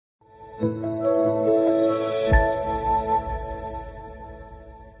Terrorism.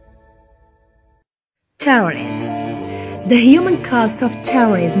 The human cost of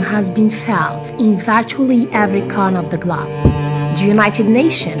terrorism has been felt in virtually every corner of the globe. The United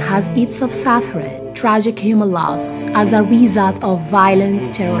Nations has itself suffered tragic human loss as a result of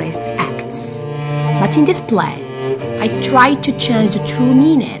violent terrorist acts. But in this play, I tried to change the true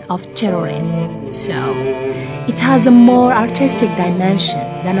meaning of terrorism, so it has a more artistic dimension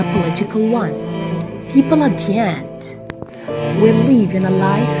than a political one. People at the end will live in a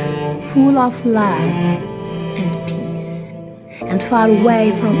life full of love and peace, and far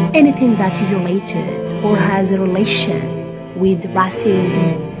away from anything that is related or has a relation with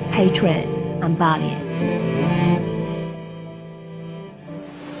racism, hatred, and bullying.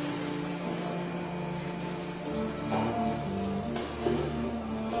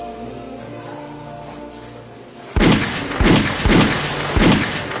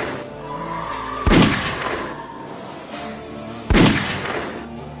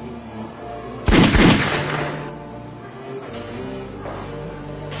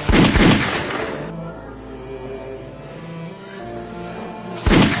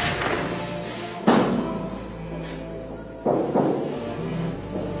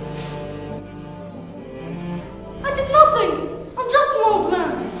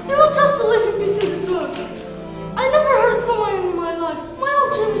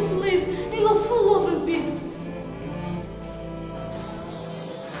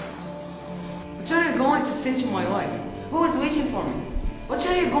 What are you going to say to my wife? Who is waiting for me? What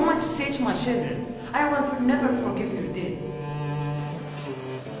are you going to say to my children? I will never forgive your deeds.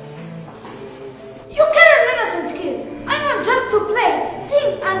 You killed an innocent kid. I want just to play,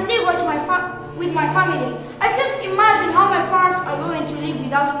 sing, and live with my family. I can't imagine how my parents are going to live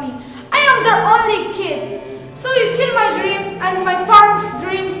without me. I am their only kid. So you killed my dream and my parents'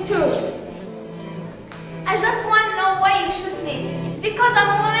 dreams too. I just want to know why you shoot me. It's because I'm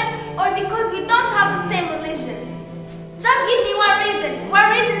a woman or because we don't have the same religion? Just give me one reason.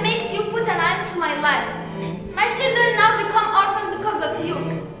 What reason makes you put an end to my life? My children now become orphans because of you.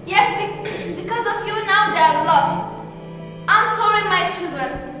 Yes, because of you now they are lost. I'm sorry, my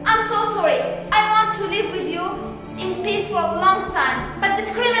children. I'm so sorry. I want to live with you in peace for a long time. But this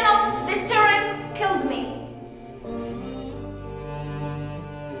criminal, this terrorist killed me.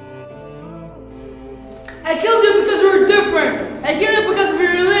 I killed you because we were different. I killed you because of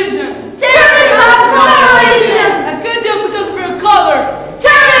your religion. Terrorism has no religion. I killed you because of your color.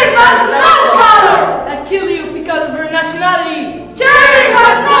 Terrorism has no color. I killed you because of your nationality. Terrorism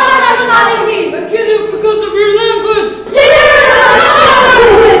has no nationality. I killed you because of your language. Terrorism has no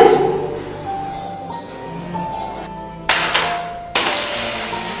language.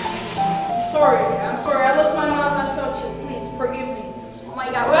 I'm sorry. I lost my mouth. I shot you. Please forgive me. Oh my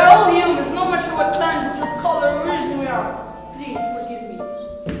God, we're all humans, no matter what language or color or religion we are. Please forgive me.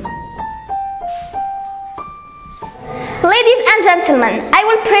 Ladies and gentlemen, I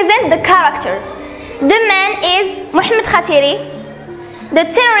will present the characters. The man is Mohamed Khatiri. The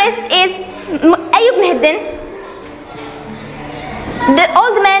terrorist is Ayub Mehden. The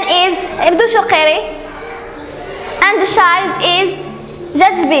old man is Abdou Shokeri. And the child is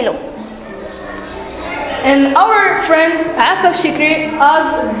Judge Bilo. And our friend Afaf Shikri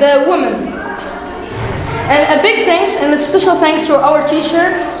as the woman. And a big thanks and a special thanks to our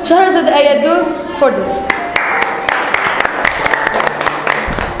teacher Shahrazad Ayadouz for this.